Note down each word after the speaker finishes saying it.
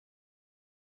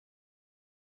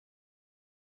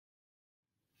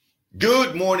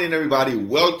Good morning, everybody.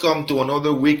 Welcome to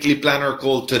another weekly planner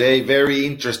call today. Very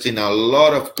interesting. A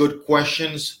lot of good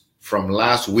questions from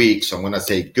last week. So I'm going to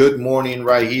say good morning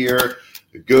right here.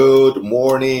 Good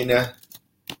morning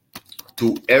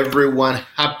to everyone.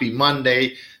 Happy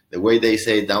Monday. The way they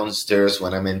say downstairs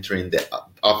when I'm entering the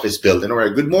office building. All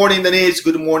right. Good morning, Denise.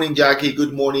 Good morning, Jackie.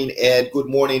 Good morning, Ed. Good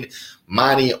morning,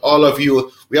 Manny. All of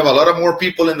you. We have a lot of more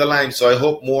people in the line, so I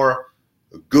hope more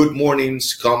good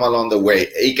mornings come along the way.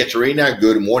 Hey, Katerina,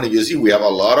 good morning. You see, we have a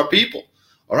lot of people.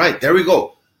 All right, there we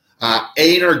go.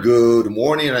 Einar, good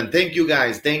morning. And thank you,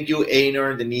 guys. Thank you,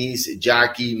 Einar, Denise,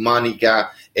 Jackie, Monica,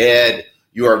 Ed.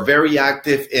 You are very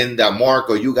active in the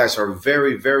Marco. You guys are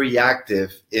very, very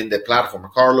active in the platform.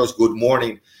 Carlos, good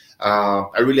morning.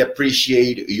 I really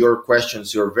appreciate your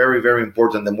questions. You're very, very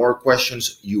important. The more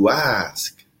questions you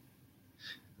ask,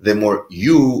 the more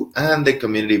you and the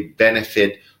community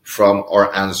benefit from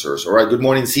our answers. All right. Good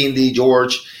morning, Cindy,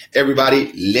 George,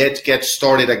 everybody. Let's get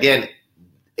started. Again,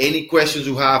 any questions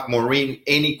you have, Maureen,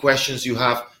 any questions you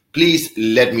have, please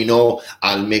let me know.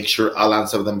 I'll make sure I'll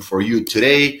answer them for you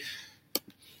today.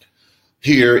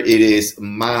 Here it is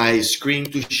my screen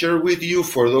to share with you.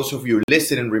 For those of you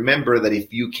listening, remember that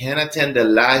if you can attend the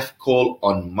live call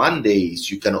on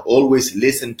Mondays, you can always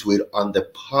listen to it on the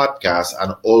podcast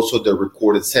and also the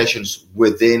recorded sessions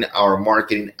within our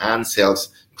marketing and sales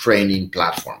training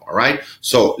platform. All right.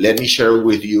 So let me share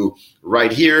with you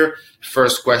right here.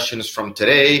 First questions from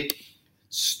today.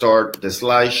 Start the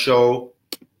slideshow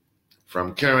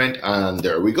from current, and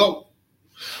there we go.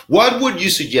 What would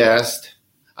you suggest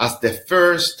as the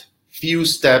first few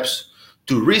steps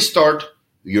to restart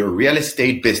your real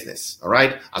estate business, all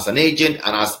right, as an agent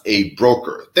and as a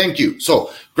broker? Thank you.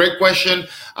 So great question.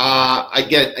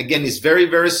 Again, it's very,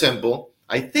 very simple.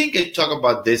 I think I talked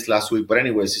about this last week, but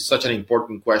anyways, it's such an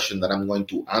important question that I'm going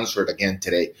to answer it again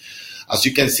today. As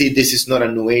you can see, this is not a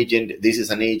new agent. This is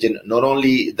an agent not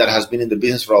only that has been in the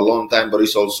business for a long time, but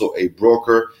is also a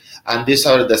broker. And these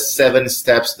are the 7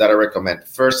 steps that I recommend.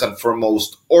 First and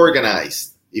foremost,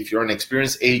 organize. If you're an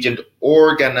experienced agent,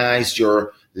 organize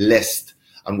your list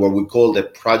and what we call the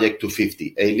Project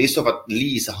 250, a list of at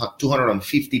least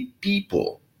 250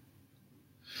 people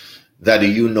that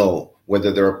you know,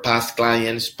 whether they're past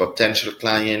clients, potential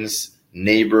clients,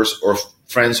 neighbors, or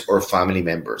friends or family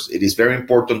members. It is very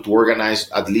important to organize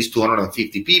at least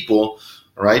 250 people,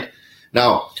 right?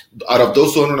 Now, out of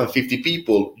those 250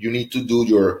 people, you need to do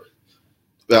your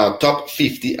top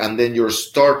 50 and then your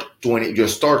start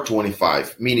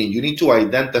 25, meaning you need to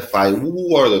identify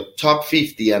who are the top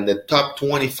 50 and the top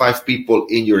 25 people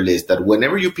in your list, that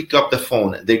whenever you pick up the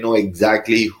phone, they know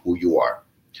exactly who you are.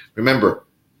 Remember,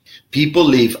 people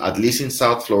leave, at least in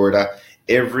South Florida,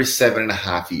 every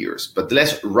 7.5 years, but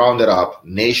let's round it up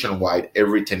nationwide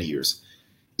every 10 years.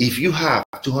 If you have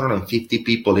 250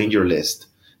 people in your list,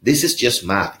 this is just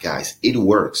math, guys. It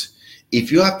works.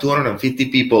 If you have 250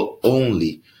 people,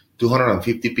 only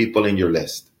 250 people in your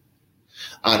list,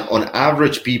 and on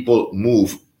average people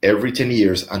move every 10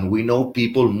 years, and we know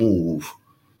people move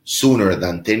sooner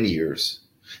than 10 years,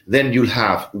 then you'll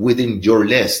have within your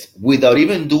list, without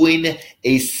even doing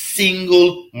a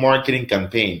single marketing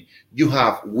campaign, you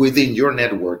have within your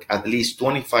network at least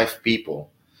 25 people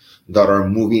that are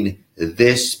moving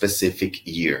this specific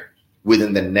year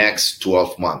within the next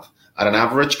 12 months at an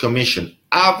average commission,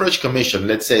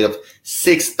 let's say of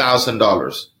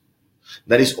 $6,000.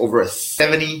 That is over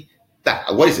 70.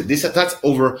 What is it? That's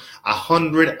over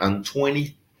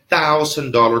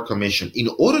 $120,000 commission. In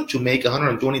order to make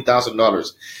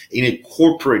 $120,000 in a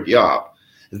corporate job,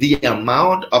 the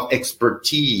amount of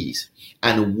expertise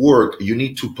and work you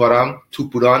need to put on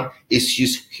is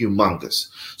just humongous.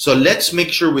 So let's make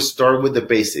sure we start with the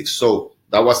basics. So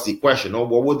that was the question. Oh,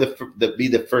 what would be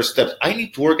the first steps? I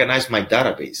need to organize my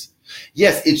database.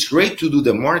 Yes, it's great to do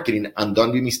the marketing, and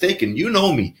don't be mistaken. You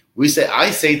know me.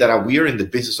 I say that we are in the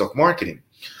business of marketing,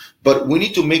 but we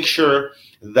need to make sure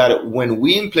that when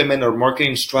we implement our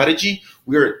marketing strategy,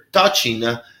 we're touching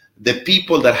the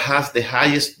people that have the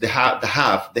highest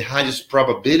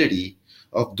probability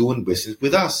of doing business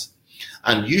with us.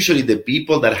 And usually the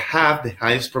people that have the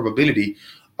highest probability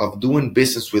of doing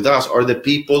business with us are the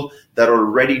people that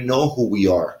already know who we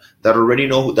are, that already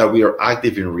know that we are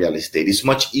active in real estate. It's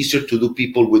much easier to do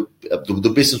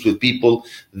business with people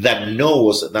that know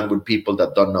us than with people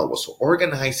that don't know us. So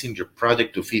organizing your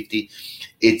Project 250,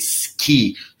 it's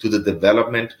key to the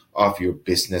development of your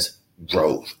business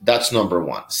growth. That's number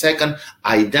one. Second,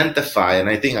 identify, and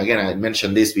I think, again, I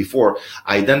mentioned this before,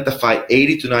 identify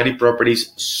 80 to 90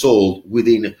 properties sold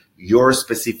within your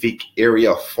specific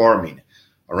area of farming.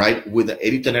 all right, with the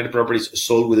 80 to 90 properties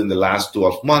sold within the last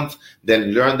 12 months.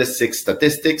 Then learn the 6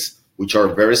 statistics, which are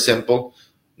very simple.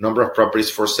 Number of properties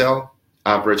for sale,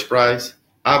 average price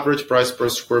per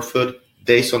square foot,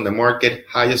 days on the market,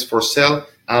 highest for sale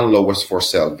and lowest for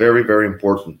sale. Very, very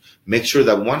important. Make sure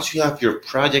that once you have your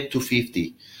project to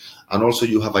 50 and also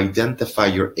you have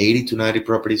identified your 80 to 90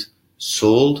 properties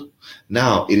sold,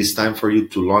 now it is time for you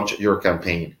to launch your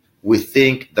campaign. We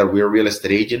think that we are real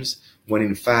estate agents when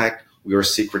in fact we are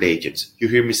secret agents. You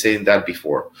hear me saying that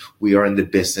before. We are in the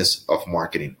business of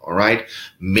marketing, all right?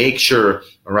 Make sure,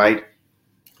 all right,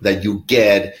 that you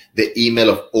get the email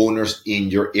of owners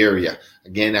in your area.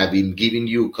 Again, I've been giving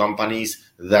you companies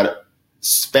that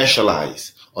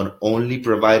specialize on only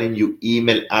providing you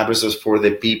email addresses for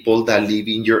the people that live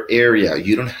in your area.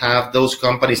 You don't have those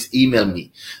companies. Email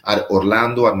me at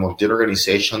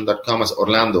orlando@montielorganization.com. As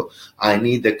Orlando, I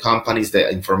need the companies, the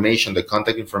information, the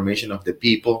contact information of the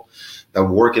people that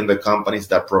work in the companies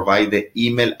that provide the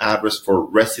email address for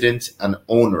residents and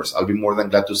owners. I'll be more than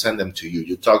glad to send them to you.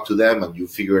 You talk to them and you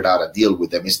figure out a deal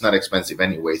with them. It's not expensive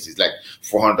anyways. It's like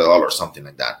 $400, something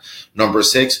like that. Number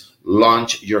 6,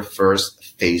 launch your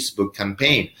first Facebook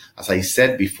campaign. As I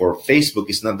said before, Facebook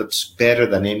is not that better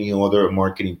than any other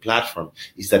marketing platform.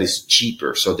 It's that it's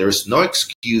cheaper. So there's no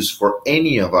excuse for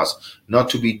any of us not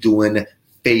to be doing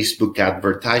Facebook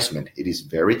advertisement. It is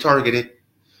very targeted.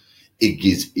 It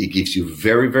gives you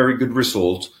very, very good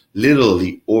results,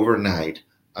 literally overnight,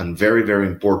 and very, very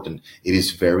important, it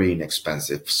is very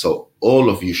inexpensive. So all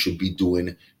of you should be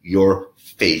doing your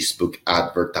Facebook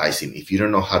advertising. If you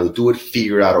don't know how to do it,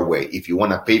 figure out a way. If you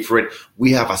want to pay for it,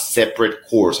 we have a separate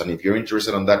course. And if you're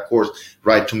interested in that course,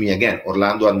 write to me again,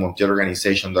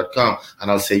 orlando@montielorganization.com, and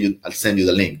I'll send you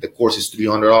the link. The course is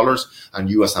 $300,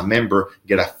 and you as a member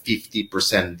get a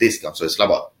 50% discount. So it's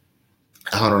about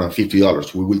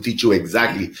 $150. We will teach you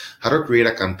exactly how to create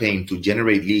a campaign to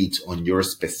generate leads on your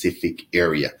specific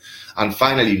area. And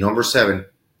finally, number 7,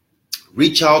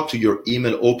 reach out to your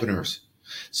email openers.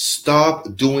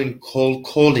 Stop doing cold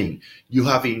calling. You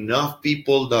have enough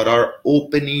people that are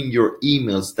opening your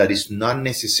emails that is not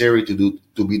necessary to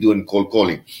be doing cold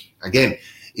calling. Again,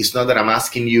 it's not that I'm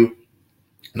asking you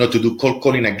not to do cold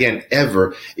calling again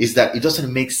ever, is that it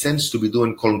doesn't make sense to be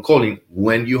doing cold calling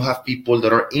when you have people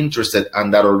that are interested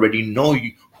and that already know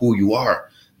who you are.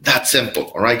 That simple.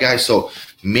 All right, guys. So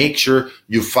make sure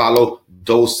you follow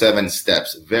those 7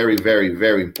 steps. Very, very,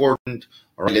 very important.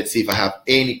 All right, let's see if I have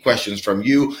any questions from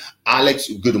you. Alex,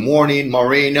 good morning.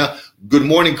 Marina, good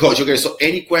morning, coach. Okay, so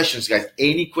any questions, guys,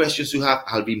 any questions you have,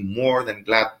 I'll be more than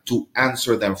glad to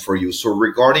answer them for you. So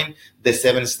regarding the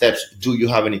 7 steps, do you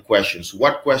have any questions?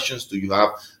 What questions do you have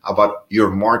about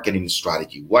your marketing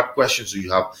strategy? What questions do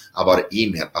you have about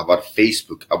email, about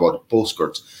Facebook, about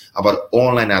postcards, about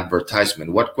online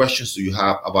advertisement? What questions do you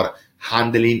have about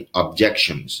handling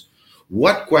objections?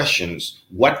 What questions,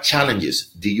 what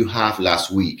challenges do you have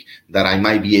last week that I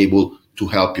might be able to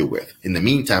help you with? In the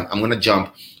meantime, I'm going to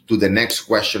jump to the next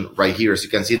question right here. As you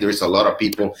can see, there is a lot of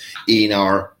people in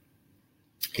our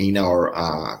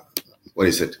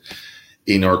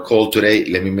call today.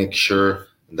 Let me make sure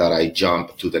that I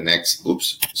jump to the next,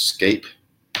 escape.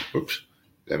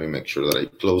 Let me make sure that I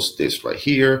close this right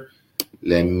here.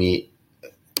 Let me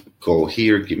go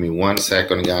here. Give me 1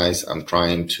 second, guys. I'm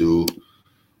trying to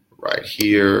right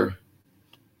here.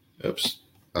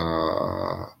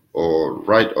 All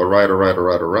right.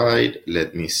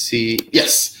 Let me see.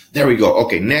 Yes, there we go.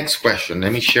 Okay, next question.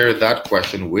 Let me share that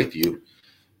question with you.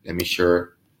 Let me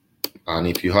share. And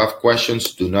if you have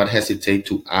questions, do not hesitate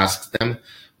to ask them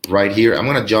right here. I'm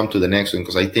going to jump to the next one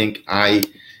because I think I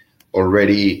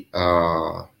already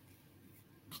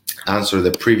answered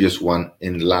the previous one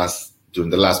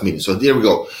during the last meeting. So there we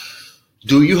go.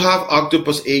 Do you have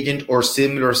Octopus Agent or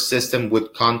similar system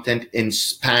with content in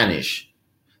Spanish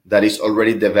that is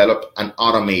already developed and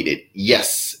automated?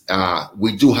 Yes,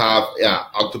 we do have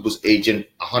Octopus Agent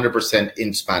 100%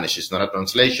 in Spanish. It's not a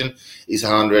translation. It's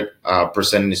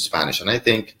 100% in Spanish. And I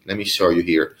think, let me show you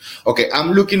here. Okay,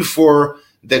 I'm looking for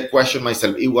the question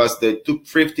myself. It was the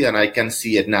 250 and I can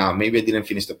see it now. Maybe I didn't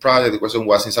finish the project. The question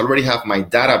was, since I already have my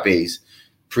database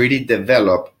pretty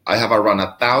developed, I have around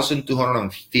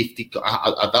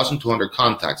 1,200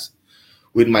 contacts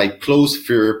with my close,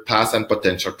 future, past, and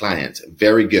potential clients.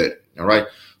 Very good. All right.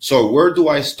 So where do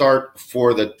I start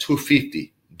for the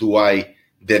 250? Do I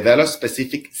develop a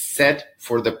specific set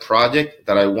for the project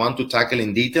that I want to tackle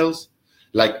in details?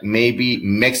 Like maybe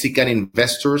Mexican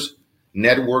investors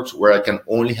networks where I can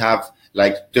only have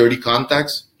like 30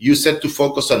 contacts. You said to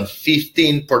focus on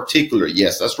 15 particular.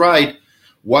 Yes, that's right.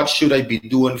 What should I be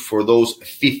doing for those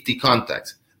 50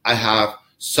 contacts? I have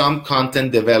some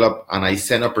content developed, and I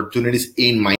send opportunities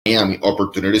in Miami.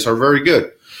 Opportunities are very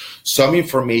good. Some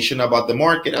information about the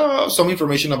market. Some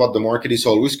information about the market is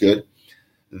always good.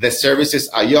 The services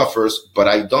I offer, but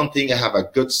I don't think I have a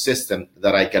good system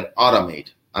that I can automate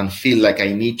and feel like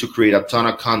I need to create a ton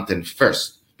of content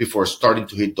first before starting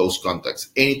to hit those contacts.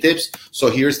 Any tips? So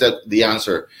here's the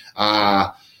answer.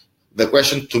 The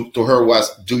question to her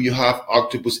was, do you have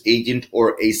Octopus Agent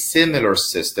or a similar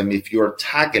system if you're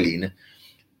tackling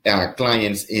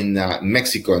clients in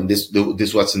Mexico? And this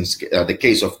was the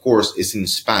case, of course, is in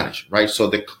Spanish, right? So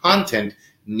the content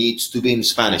needs to be in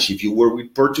Spanish. If you work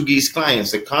with Portuguese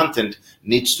clients, the content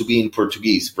needs to be in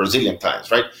Portuguese, Brazilian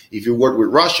clients, right? If you work with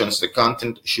Russians, the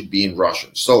content should be in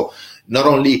Russian. So not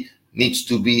only needs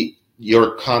to be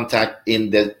your contact in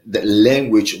the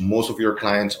language most of your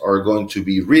clients are going to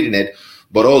be reading it,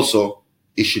 but also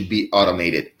it should be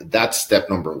automated. That's step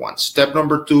number one. Step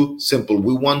number two, simple.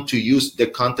 We want to use the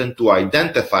content to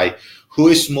identify who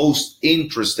is most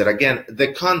interested. Again,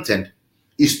 the content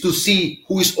is to see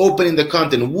who is opening the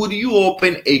content. Would you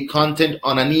open a content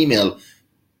on an email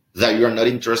that you're not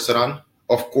interested on?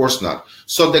 Of course not.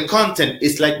 So the content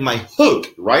is like my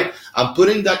hook, right? I'm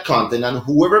putting that content, and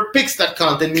whoever picks that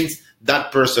content means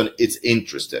that person is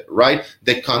interested, right?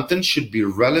 The content should be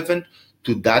relevant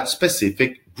to that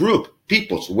specific group,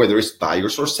 people, so whether it's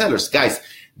buyers or sellers. Guys,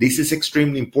 this is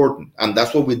extremely important, and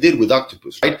that's what we did with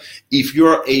Octopus, right? If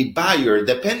you're a buyer,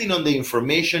 depending on the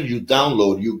information you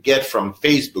download, you get from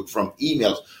Facebook, from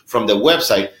emails, from the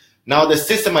website, now the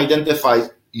system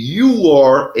identifies you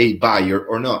are a buyer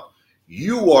or not.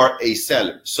 You are a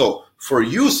seller. So for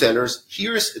you sellers,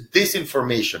 here's this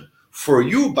information. For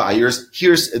you buyers,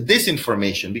 here's this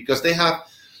information, because they have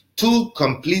two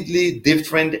completely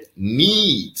different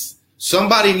needs.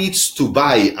 Somebody needs to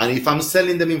buy, and if I'm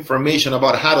selling them information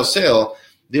about how to sell,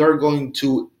 they are going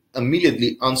to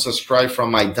immediately unsubscribe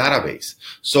from my database.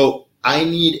 So I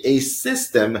need a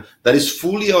system that is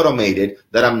fully automated,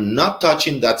 that I'm not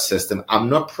touching that system. I'm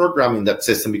not programming that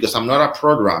system because I'm not a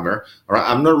programmer, or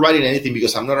I'm not writing anything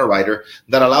because I'm not a writer,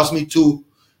 that allows me to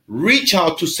reach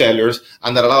out to sellers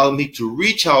and that allows me to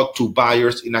reach out to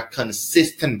buyers in a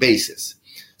consistent basis.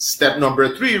 Step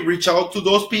number three, reach out to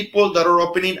those people that are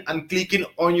opening and clicking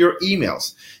on your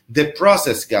emails. The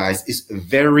process, guys, is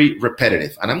very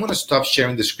repetitive. And I'm going to stop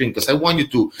sharing the screen because I want you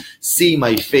to see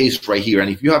my face right here. And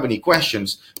if you have any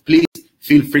questions, please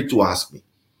feel free to ask me.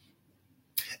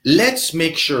 Let's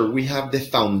make sure we have the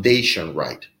foundation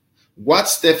right.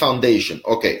 What's the foundation?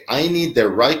 Okay, I need the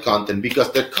right content,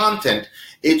 because the content,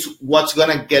 it's what's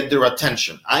going to get their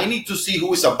attention. I need to see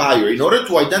who is a buyer. In order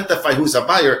to identify who is a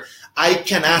buyer, I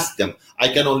can ask them. I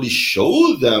can only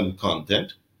show them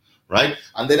content, right?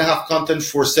 And then I have content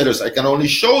for sellers. I can only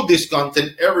show this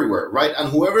content everywhere, right? And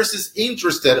whoever is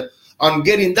interested on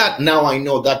getting that, now I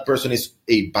know that person is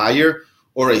a buyer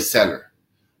or a seller,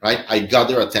 right? I got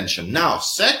their attention. Now,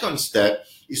 second step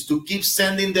is to keep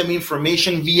sending them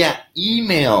information via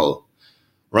email,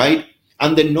 right?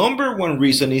 And the number one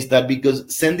reason is that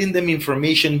because sending them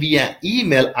information via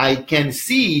email, I can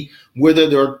see whether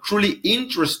they're truly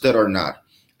interested or not.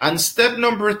 And step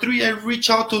number three, I reach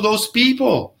out to those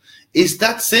people. It's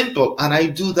that simple. And I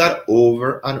do that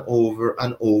over and over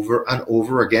and over and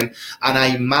over again. And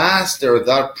I master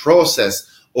that process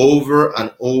over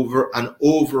and over and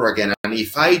over again. And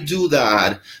if I do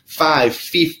that 5,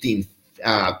 15,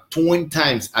 20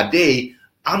 times a day,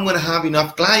 I'm going to have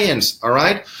enough clients. All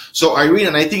right. So Irene,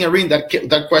 and I think Irene,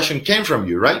 that question came from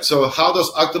you, right? So how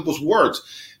does Octopus work?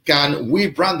 Can we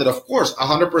brand it? Of course,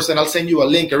 100%. I'll send you a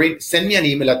link. Irene, send me an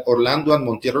email at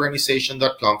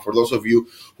orlando@montielorganization.com for those of you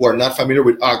who are not familiar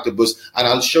with Octopus, and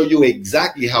I'll show you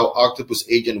exactly how Octopus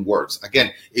Agent works.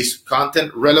 Again, it's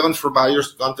content relevant for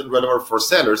buyers, content relevant for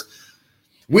sellers.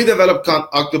 We developed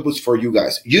Octopus for you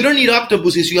guys. You don't need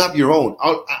Octopus if you have your own.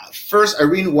 First,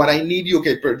 Irene, what I need you,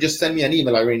 okay, just send me an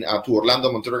email, Irene, to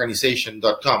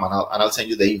orlando@montielorganization.com, and I'll send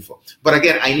you the info. But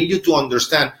again, I need you to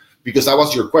understand, because that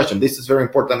was your question. This is very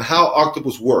important, how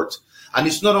Octopus works. And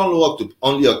it's not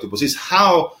only Octopus, it's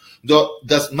how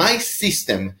does my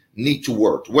system need to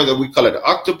work, whether we call it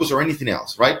Octopus or anything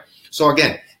else, right? So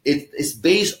again, it is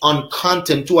based on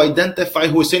content to identify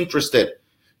who is interested.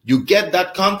 You get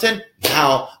that content,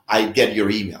 now I get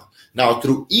your email. Now,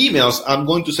 through emails, I'm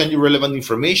going to send you relevant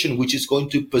information, which is going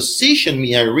to position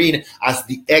me, Irene, as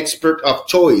the expert of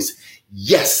choice.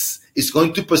 Yes, it's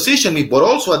going to position me, but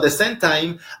also at the same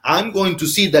time, I'm going to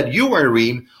see that you,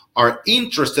 Irene, are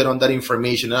interested on that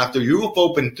information. And after you've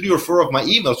opened 3 or 4 of my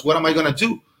emails, what am I going to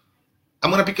do? I'm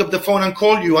going to pick up the phone and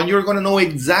call you, and you're going to know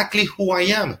exactly who I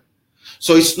am.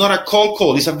 So it's not a cold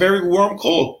call. It's a very warm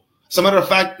call. As a matter of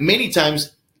fact, many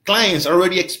times clients are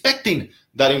already expecting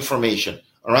that information.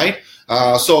 All right.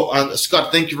 So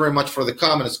Scott, thank you very much for the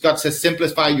comment. Scott says,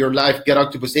 simplify your life, get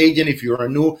Octopus Agent if you are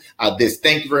new at this.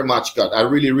 Thank you very much, Scott. I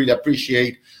really, really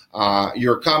appreciate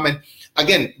your comment.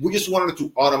 Again, we just wanted to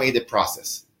automate the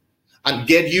process and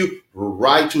get you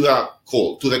right to the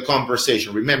call, to the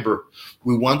conversation. Remember,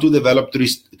 we want to develop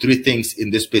three things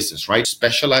in this business, right?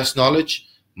 Specialized knowledge,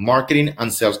 marketing,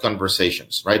 and sales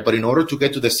conversations, right? But in order to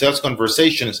get to the sales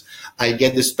conversations, I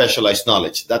get the specialized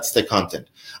knowledge. That's the content.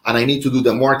 And I need to do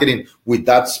the marketing with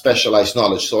that specialized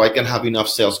knowledge so I can have enough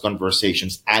sales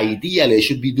conversations. Ideally, I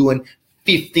should be doing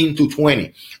 15 to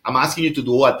 20. I'm asking you to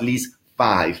do at least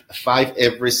five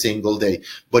every single day.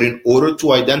 But in order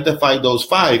to identify those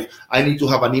 5, I need to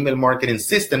have an email marketing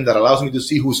system that allows me to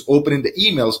see who's opening the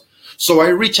emails. So I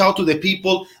reach out to the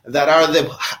people that are the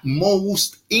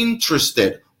most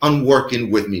interested on working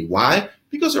with me. Why?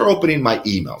 Because they're opening my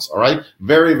emails. All right.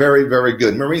 Very, very, very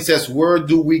good. Maureen says, where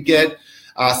do we get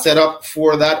set up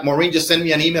for that? Maureen, just send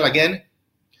me an email again.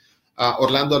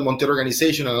 Orlando at Montiel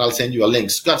Organization, and I'll send you a link.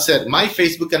 Scott said, my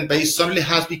Facebook page suddenly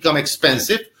has become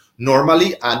expensive.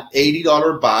 Normally, an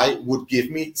 $80 buy would give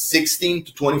me 16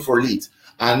 to 24 leads.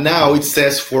 And now it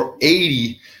says for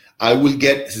 80, I will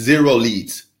get 0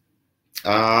 leads.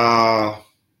 Scott,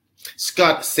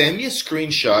 send me a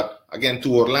screenshot again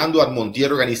to Orlando at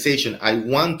Montiel Organization. I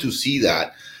want to see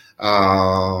that.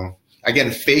 Again,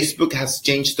 Facebook has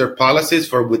changed their policies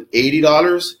for with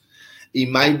 $80. It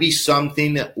might be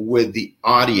something with the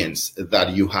audience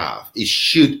that you have. It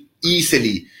should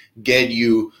easily get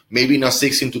you maybe not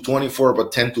 16 to 24,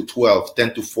 but 10 to 12,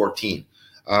 10 to 14.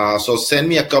 So send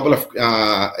me a couple of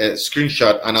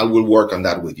screenshot and I will work on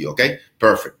that with you. Okay,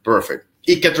 perfect.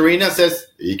 Ekaterina says,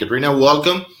 Ekaterina,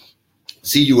 welcome.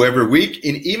 See you every week.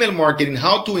 In email marketing,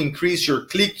 how to increase your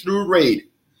click-through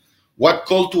rate? What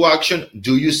call to action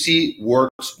do you see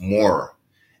works more?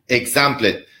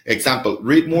 Example,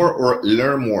 read more or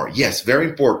learn more. Yes, very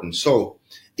important. So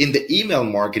in the email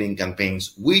marketing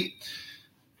campaigns,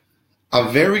 a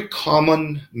very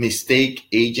common mistake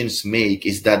agents make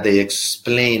is that they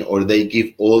explain or they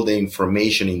give all the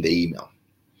information in the email.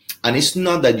 And it's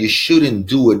not that you shouldn't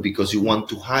do it because you want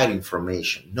to hide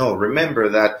information. No, remember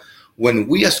that when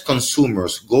we as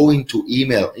consumers go into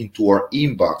email, into our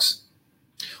inbox,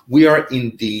 we are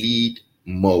in delete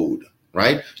mode,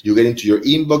 right? You get into your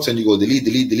inbox and you go delete,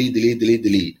 delete, delete, delete, delete,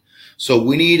 delete. So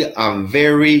we need a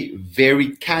very,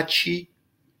 very catchy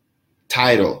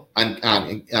title. And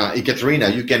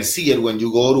Ekaterina, you can see it when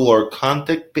you go to our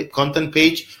content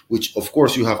page, which of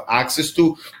course you have access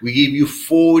to. We give you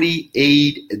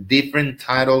 48 different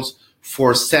titles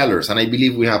for sellers. And I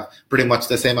believe we have pretty much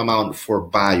the same amount for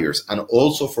buyers and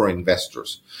also for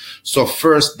investors. So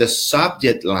first, the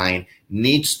subject line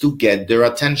needs to get their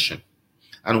attention.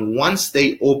 And once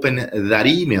they open that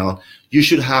email, you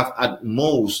should have at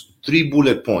most 3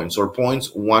 bullet points or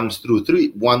points 1 through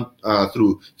 3,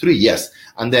 yes.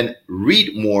 And then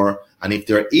read more. And if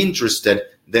they're interested,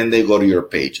 then they go to your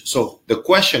page. So the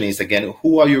question is, again,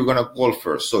 who are you going to call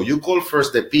first? So you call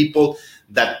first the people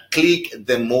that click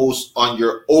the most on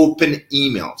your open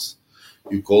emails.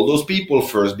 You call those people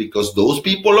first because those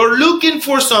people are looking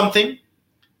for something.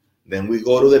 Then we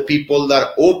go to the people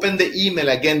that open the email.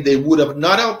 Again, they would have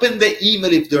not opened the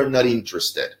email if they're not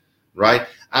interested, right?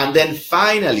 And then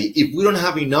finally, if we don't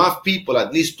have enough people,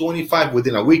 at least 25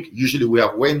 within a week, usually we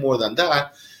have way more than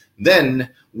that, then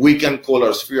we can call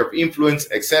our sphere of influence,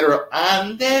 etc.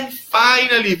 And then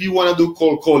finally, if you want to do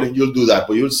cold calling, you'll do that.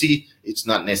 But you'll see it's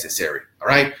not necessary, all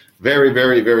right? Very,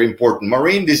 very, very important.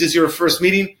 Maureen, this is your first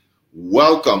meeting.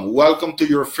 Welcome. Welcome to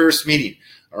your first meeting,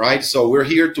 all right? So we're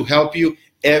here to help you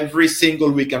every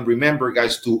single week. And remember,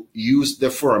 guys, to use the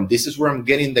forum. This is where I'm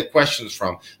getting the questions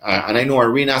from. And I know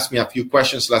Irene asked me a few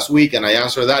questions last week, and I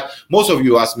answered that. Most of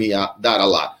you asked me that a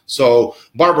lot. So,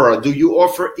 Barbara, do you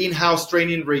offer in-house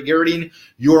training regarding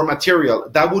your material?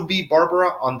 That would be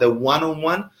Barbara on the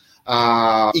one-on-one.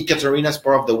 Ekaterina is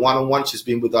part of the one-on-one. She's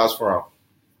been with us for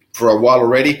a while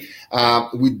already.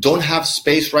 We don't have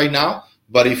space right now.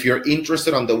 But if you're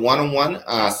interested on the one-on-one,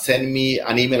 send me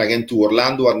an email again to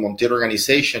Orlando at Montiel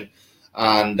Organization,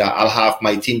 and I'll have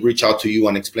my team reach out to you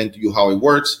and explain to you how it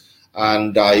works.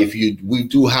 And if we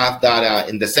do have that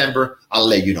in December, I'll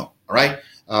let you know. All right.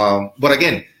 But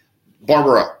again,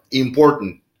 Barbara,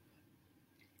 important.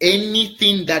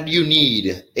 Anything that you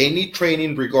need, any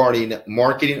training regarding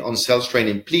marketing on sales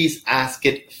training, please ask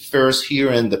it first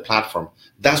here in the platform.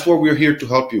 That's what we're here to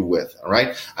help you with, all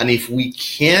right? And if we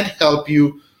can't help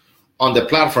you on the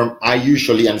platform, I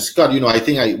usually, and Scott, I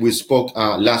think we spoke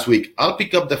last week, I'll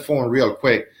pick up the phone real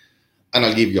quick and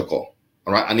I'll give you a call.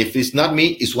 All right. And if it's not me,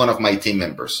 it's one of my team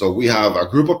members. So we have a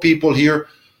group of people here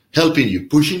helping you,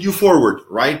 pushing you forward,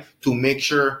 right? To make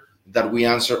sure that we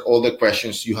answer all the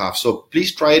questions you have. So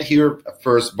please try it here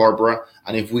first, Barbara.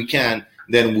 And if we can,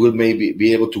 then we'll maybe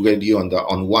be able to get you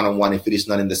on one-on-one. If it is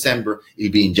not in December,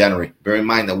 it'll be in January. Bear in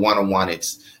mind that one-on-one,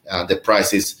 the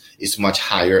price is much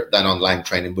higher than online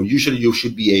training, but usually you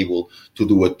should be able to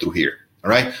do it through here. All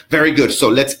right, very good. So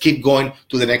let's keep going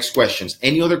to the next questions.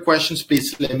 Any other questions,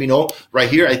 please let me know right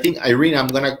here. I think, Irene, I'm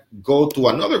going to go to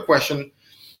another question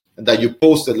that you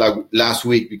posted like last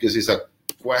week, because it's a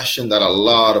question that a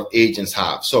lot of agents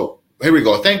have. So here we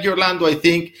go. Thank you, Orlando. I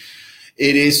think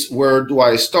it is, where do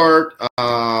I start?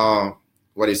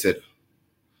 What is it?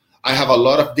 I have a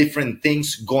lot of different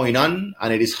things going on,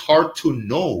 and it is hard to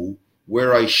know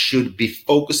where I should be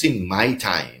focusing my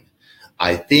time.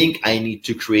 I think I need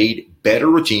to create better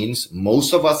routines.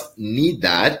 Most of us need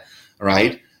that,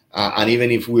 right? And even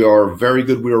if we are very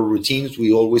good with our routines,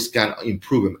 we always can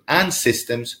improve them, and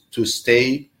systems to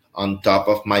stay on top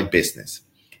of my business.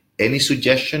 Any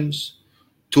suggestions,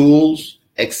 tools,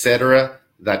 etc.,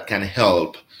 that can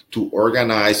help to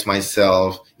organize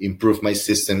myself, improve my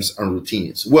systems and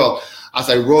routines? Well,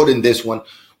 as I wrote in this one,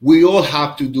 we all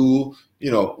have to do,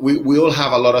 we all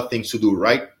have a lot of things to do,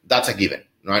 right? That's a given.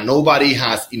 Right? Nobody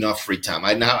has enough free time.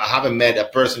 I haven't met a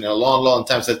person in a long, long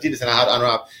time that did this, and I don't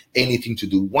have anything to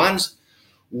do. Once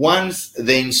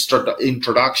the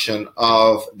introduction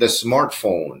of the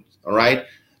smartphone, all right,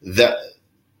 the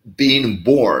being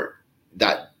bored,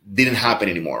 that didn't happen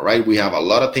anymore, right? We have a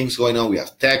lot of things going on. We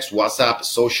have text, WhatsApp,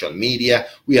 social media.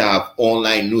 We have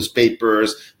online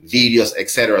newspapers, videos,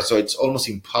 etc. So it's almost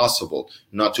impossible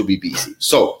not to be busy.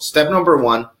 So step number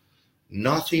one,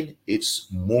 nothing is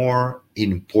more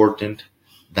important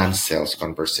than sales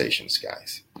conversations,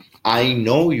 guys. I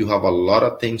know you have a lot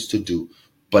of things to do,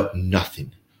 but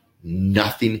nothing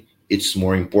is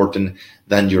more important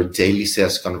than your daily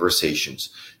sales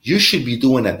conversations. You should be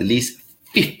doing at least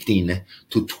 15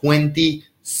 to 20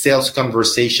 sales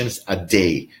conversations a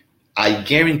day. I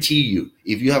guarantee you,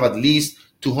 if you have at least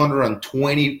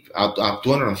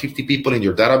 250 people in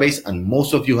your database, and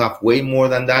most of you have way more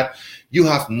than that, you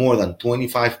have more than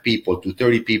 25 people to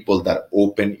 30 people that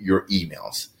open your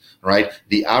emails, right?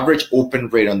 The average open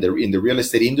rate in the real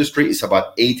estate industry is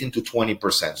about 18 to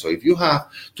 20%. So if you have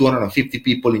 250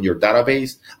 people in your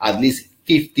database, at least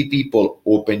 50 people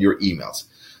open your emails.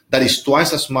 That is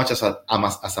twice as much as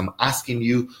I'm asking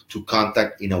you to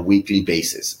contact in a weekly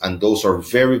basis. And those are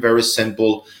very, very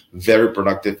simple, very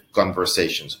productive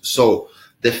conversations. So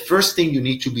the first thing you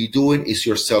need to be doing is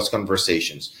your sales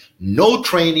conversations. No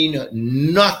training,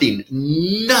 nothing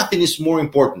is more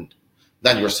important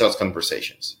than your sales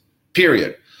conversations,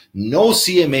 period. No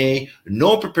CMA,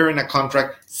 no preparing a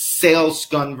contract, sales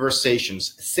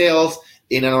conversations. Sales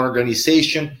in an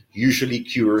organization usually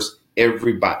cures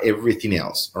everything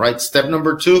else. All right. Step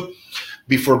number two,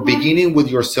 before beginning with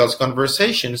your sales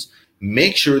conversations,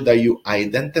 make sure that you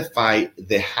identify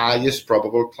the highest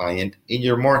probable client in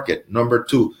your market. Number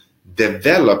two,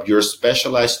 develop your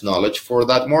specialized knowledge for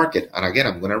that market. And again,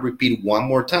 I'm going to repeat one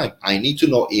more time. I need to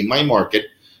know in my market,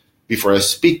 before I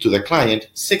speak to the client,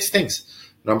 6 things: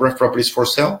 number of properties for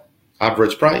sale,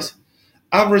 average price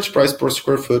per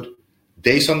square foot,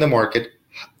 days on the market,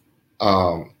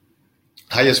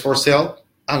 highest for sale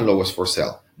and lowest for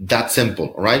sale. That's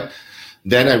simple, all right?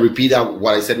 Then I repeat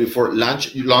what I said before,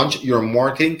 launch your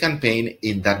marketing campaign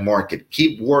in that market.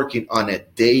 Keep working on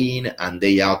it day in and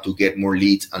day out to get more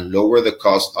leads and lower the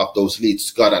cost of those leads,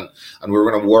 Scott, and we're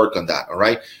going to work on that, all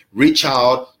right? Reach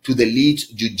out to the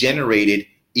leads you generated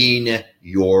in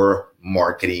your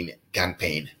marketing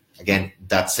campaign. Again,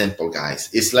 that's simple, guys.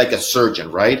 It's like a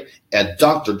surgeon, right? A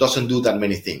doctor doesn't do that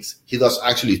many things. He does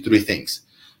actually 3 things.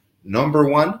 Number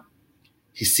 1,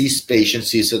 he sees patients,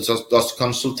 he does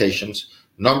consultations.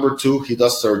 Number 2, he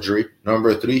does surgery.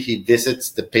 Number 3, he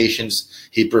visits the patients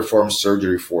he performs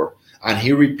surgery for. And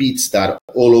he repeats that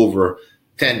all over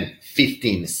 10,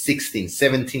 15, 16,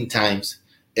 17 times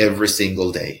every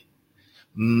single day.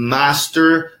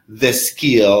 Master the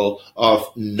skill of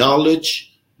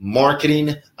knowledge,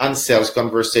 marketing, and sales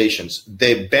conversations.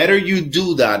 The better you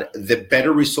do that, the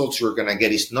better results you're going to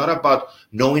get. It's not about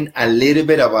knowing a little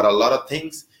bit about a lot of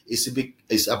things.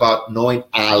 It's about knowing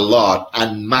a lot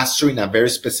and mastering a very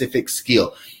specific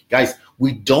skill. Guys,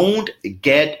 we don't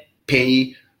get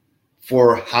paid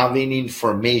for having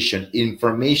information.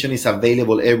 Information is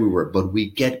available everywhere, but we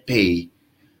get paid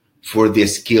for the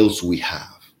skills we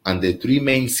have. And the 3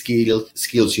 main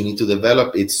skills you need to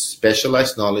develop, it's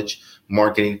specialized knowledge,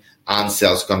 marketing, and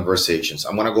sales conversations.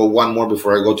 I'm going to go one more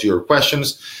before I go to your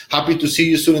questions. Happy to see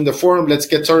you soon in the forum. Let's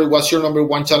get started. What's your number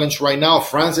one challenge right now?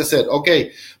 Francis said,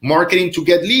 okay, marketing to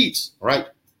get leads, right?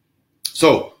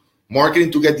 So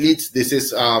marketing to get leads, this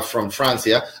is from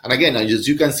Francia. And again, as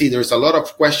you can see, there's a lot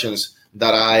of questions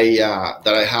that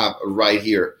I have right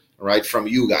here, right, from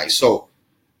you guys. So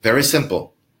very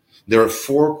simple. There are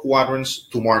 4 quadrants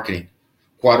to marketing.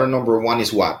 Quadrant number 1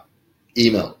 is what?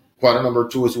 Email. Quadrant number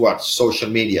 2 is what? Social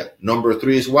media. Number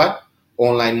 3 is what?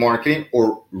 Online marketing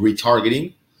or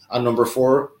retargeting. And number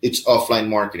 4, it's offline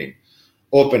marketing.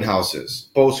 Open houses,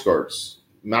 postcards,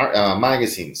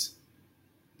 magazines,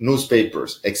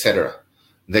 newspapers, etc.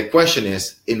 The question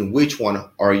is, in which one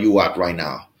are you at right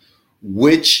now?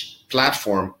 Which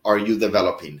platform are you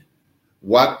developing?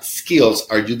 What skills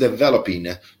are you developing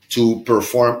to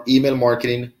perform email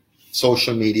marketing,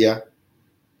 social media,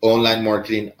 online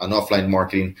marketing, and offline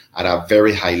marketing at a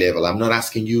very high level? I'm not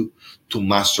asking you to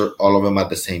master all of them at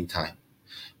the same time.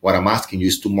 What I'm asking you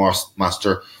is to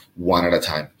master one at a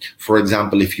time. For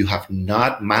example, if you have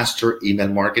not mastered email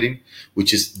marketing,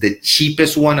 which is the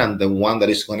cheapest one and the one that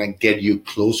is going to get you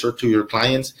closer to your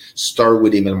clients, start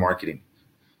with email marketing.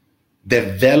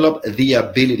 Develop the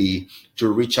ability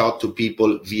to reach out to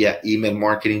people via email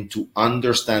marketing, to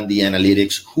understand the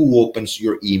analytics, who opens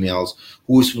your emails,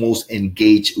 who is most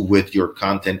engaged with your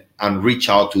content, and reach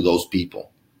out to those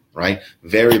people, right?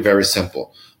 Very, very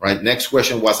simple, right? Next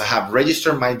question was, I have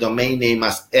registered my domain name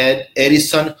as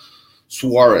Edison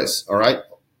Suarez, all right?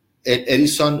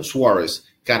 Edison Suarez.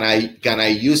 Can I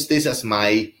use this as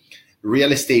my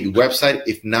real estate website?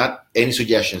 If not, any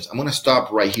suggestions? I'm going to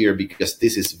stop right here because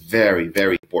this is very,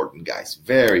 very important, guys.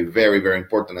 Very, very, very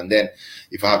important. And then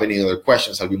if I have any other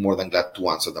questions, I'll be more than glad to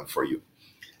answer them for you.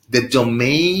 The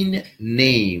domain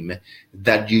name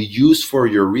that you use for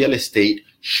your real estate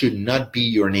should not be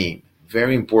your name.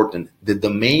 Very important. The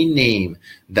domain name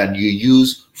that you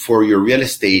use for your real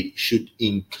estate should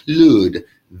include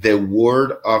the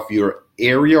word of your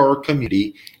area or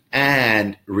community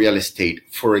and real estate.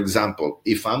 For example,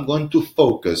 if I'm going to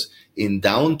focus in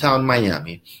downtown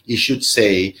Miami, it should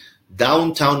say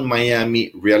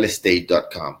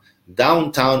downtownmiamirealestate.com,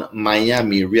 downtown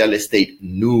Miami real estate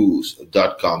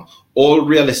news.com, all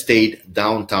real estate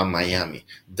downtown Miami,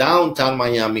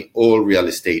 all real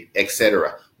estate,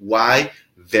 etc. Why?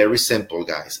 Very simple,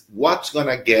 guys. What's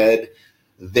gonna get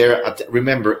there?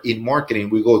 Remember, in marketing,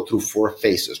 we go through 4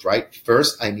 phases, right?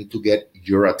 First, I need to get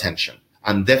your attention.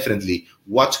 And definitely,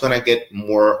 what's going to get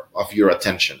more of your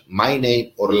attention? My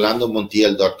name,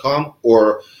 OrlandoMontiel.com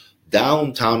or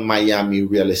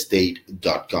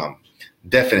downtownmiamirealestate.com.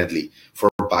 Definitely,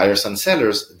 for buyers and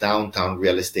sellers,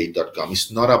 downtownrealestate.com. It's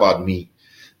not about me.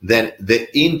 Then the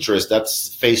interest,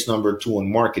 that's phase number 2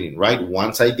 on marketing, right?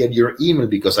 Once I get your email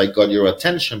because I got your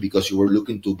attention because you were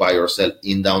looking to buy or sell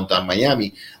in downtown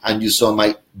Miami and you saw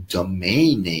my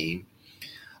domain name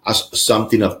as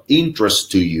something of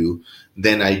interest to you,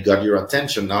 then I got your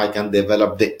attention. Now I can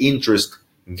develop the interest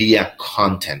via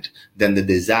content, then the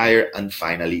desire, and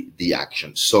finally the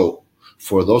action. So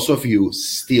for those of you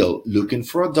still looking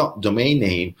for a domain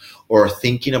name or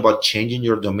thinking about changing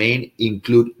your domain,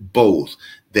 include both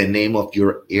the name of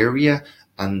your area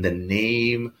and the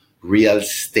name real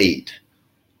estate,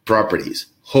 properties,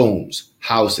 homes,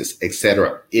 houses,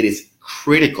 etc. It is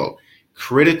critical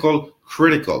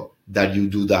that you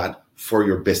do that for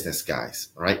your business, guys,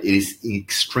 right? It is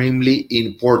extremely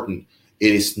important.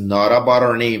 It is not about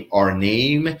our name. Our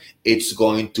name, it's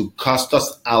going to cost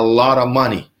us a lot of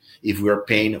money if we're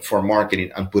paying for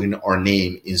marketing and putting our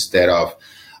name instead of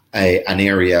an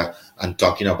area and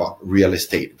talking about real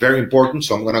estate. Very important.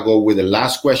 So I'm going to go with the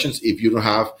last questions. If you don't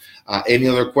have any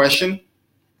other question,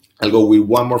 I'll go with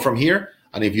one more from here.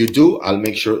 And if you do, I'll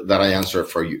make sure that I answer it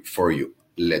for you.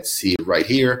 Let's see right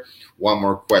here. One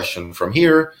more question from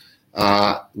here.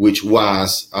 Which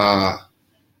was,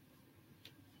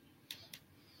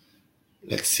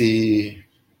 let's see,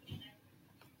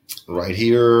 right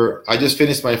here. I just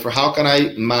finished how can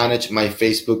I manage my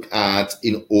Facebook ads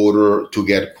in order to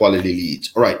get quality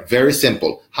leads? All right, very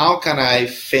simple. How can I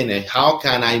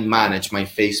manage my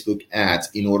Facebook ads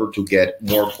in order to get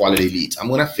more quality leads? I'm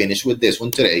going to finish with this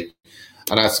one today,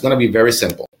 and that's going to be very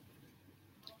simple.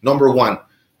 Number 1,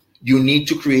 you need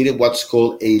to create what's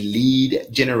called a lead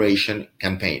generation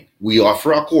campaign. We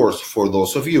offer a course for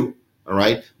those of you, all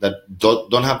right, that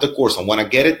don't have the course and want to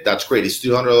get it. That's great. It's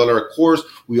 $200 a course.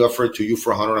 We offer it to you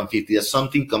for $150. That's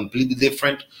something completely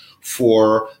different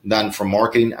than for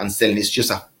marketing and selling. It's just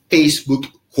a Facebook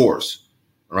course,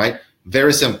 all right?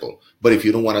 Very simple. But if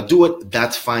you don't want to do it,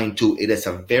 that's fine too. It is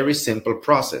a very simple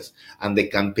process. And the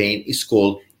campaign is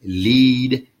called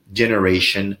lead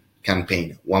generation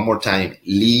campaign. One more time,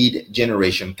 lead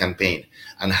generation campaign,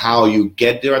 and how you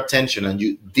get their attention and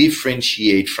you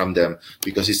differentiate from them.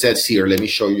 Because it says here, let me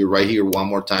show you right here one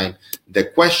more time the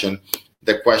question.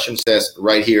 The question says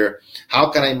right here, how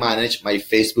can I manage my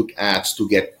Facebook ads to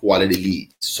get quality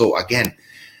leads? So again,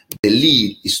 the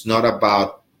lead is not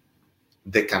about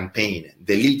the campaign.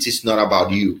 The lead is not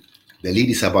about you. The lead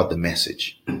is about the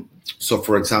message. So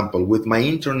for example, with my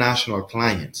international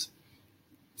clients,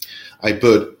 I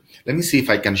put, let me see if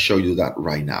I can show you that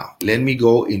right now. Let me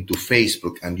go into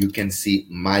Facebook and you can see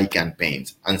my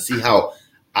campaigns and see how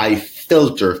I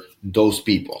filter those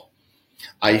people.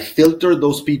 I filter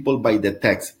those people by the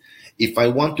text. If I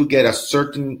want to get a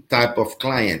certain type of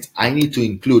client, I need to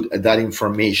include that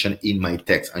information in my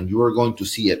text, and you are going to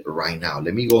see it right now.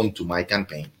 Let me go into my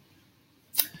campaign,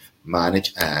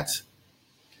 manage ads.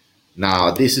 Now,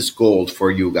 this is gold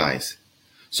for you guys.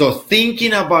 So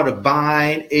thinking about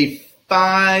buying a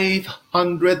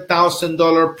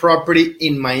 $500,000 property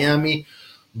in Miami,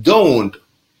 don't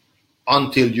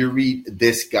until you read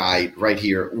this guide right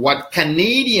here. What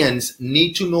Canadians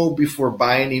need to know before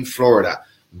buying in Florida.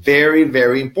 Very,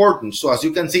 very important. So as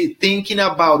you can see, thinking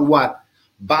about what?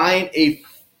 Buying a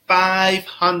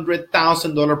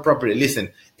 $500,000 property. Listen,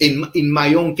 in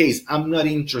my own case, I'm not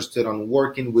interested in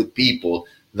working with people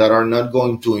that are not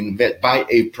going to buy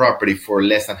a property for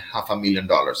less than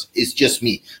 $500,000. It's just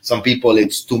me. Some people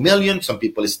it's $2 million, some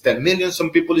people it's $10 million,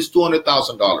 some people it's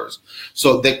 $200,000.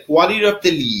 So the quality of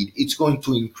the lead, it's going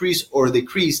to increase or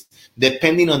decrease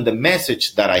depending on the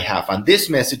message that I have. And this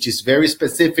message is very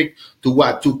specific to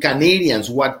what? To Canadians.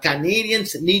 What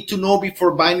Canadians need to know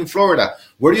before buying in Florida.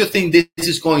 Where do you think this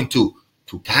is going to?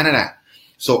 To Canada.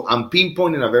 So I'm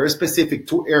pinpointing a very specific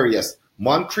two areas,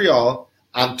 Montreal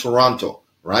and Toronto.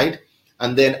 Right?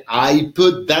 And then I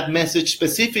put that message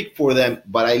specific for them,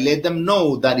 but I let them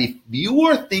know that if you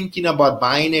are thinking about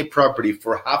buying a property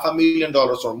for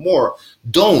 $500,000 or more,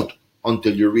 don't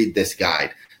until you read this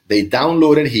guide. They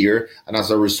download it here, and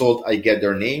as a result, I get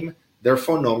their name, their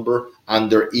phone number,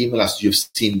 and their email as you've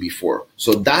seen before.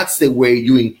 So that's the way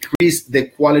you increase the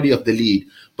quality of the lead.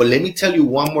 But let me tell you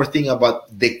one more thing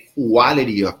about the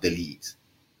quality of the leads.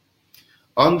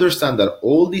 Understand that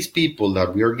all these people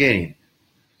that we are getting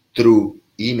through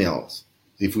emails,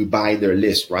 if we buy their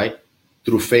list, right?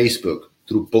 Through Facebook,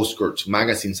 through postcards,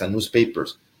 magazines, and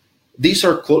newspapers. These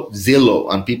are called Zillow,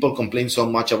 and people complain so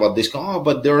much about this. Oh,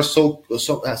 but they're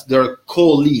they're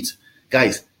cold leads.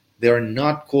 Guys, they're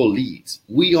not cold leads.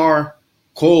 We are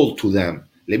cold to them.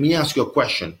 Let me ask you a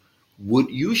question. Would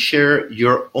you share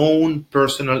your own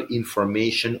personal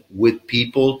information with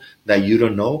people that you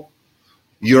don't know?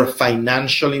 Your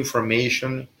financial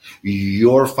information,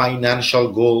 your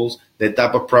financial goals, the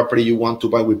type of property you want to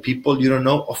buy with people you don't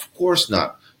know? Of course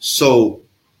not. So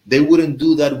they wouldn't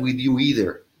do that with you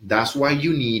either. That's why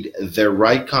you need the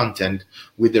right content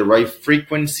with the right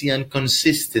frequency and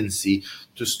consistency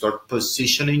to start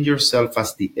positioning yourself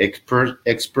as the expert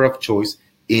of choice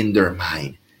in their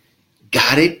mind.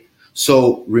 Got it?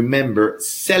 So remember,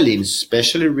 selling,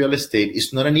 especially real estate,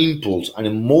 is not an impulse, an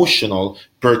emotional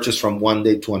purchase from one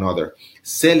day to another.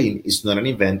 Selling is not an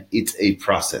event, it's a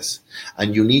process.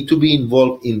 And you need to be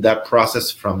involved in that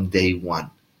process from day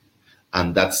one.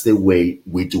 And that's the way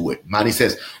we do it. Manny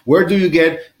says, where do you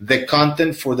get the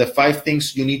content for the 5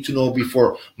 things you need to know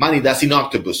before? Manny, that's in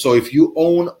Octopus. So if you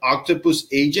own Octopus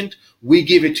Agent, we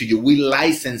give it to you. We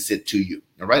license it to you.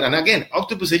 All right. And again,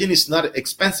 Octopus Agent is not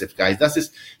expensive, guys. That's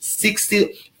just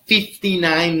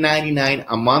 $59.99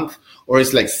 a month, or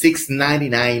it's like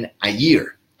 $6.99 a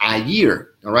year.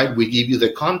 All right. We give you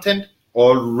the content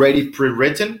already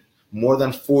pre-written, more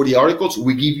than 40 articles.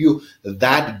 We give you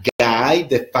that guide,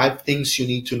 the 5 things you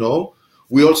need to know.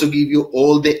 We also give you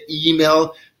all the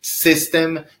email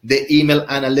system, the email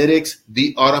analytics,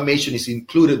 the automation is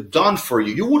included, done for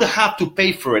you. You would have to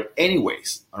pay for it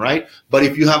anyways, all right? But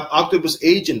if you have Octopus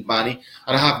Agent, Manny,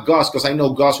 and I have Gus, because I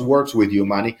know Gus works with you,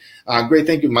 Manny. Great,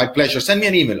 thank you, my pleasure. Send me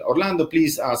an email. Orlando,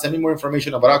 please send me more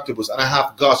information about Octopus. And I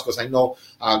have Gus, because I know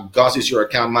Gus is your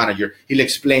account manager. He'll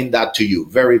explain that to you.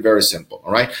 Very, very simple,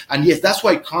 all right? And yes, that's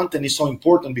why content is so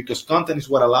important, because content is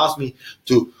what allows me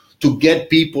to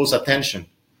get people's attention,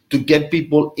 to get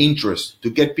people interest, to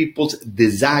get people's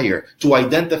desire, to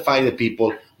identify the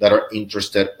people that are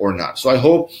interested or not. So I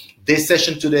hope this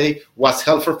session today was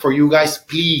helpful for you guys.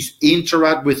 Please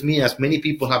interact with me as many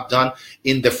people have done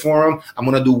in the forum. I'm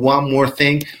going to do one more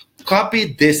thing.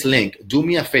 Copy this link. Do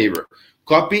me a favor.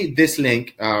 Copy this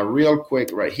link real quick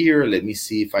right here. Let me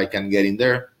see if I can get in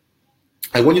there.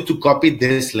 I want you to copy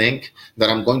this link that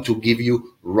I'm going to give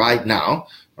you right now.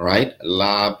 All right,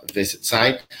 lab visit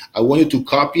site. I want you to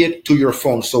copy it to your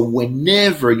phone. So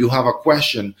whenever you have a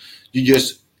question, you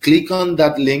just click on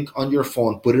that link on your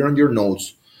phone, put it on your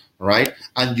notes, right?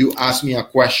 And you ask me a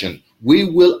question.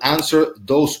 We will answer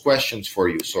those questions for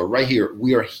you. So right here,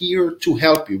 we are here to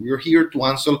help you. We are here to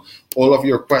answer all of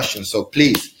your questions. So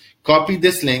please copy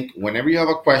this link. Whenever you have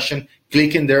a question,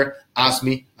 click in there, ask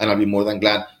me, and I'll be more than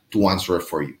glad to answer it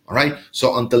for you. All right.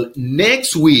 So until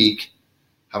next week,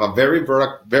 have a very,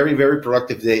 very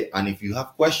productive day. And if you have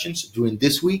questions during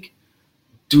this week,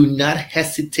 do not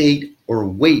hesitate or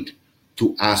wait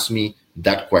to ask me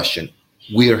that question.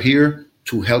 We are here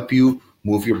to help you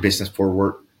move your business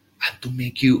forward and to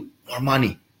make you more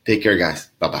money. Take care, guys.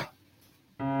 Bye-bye.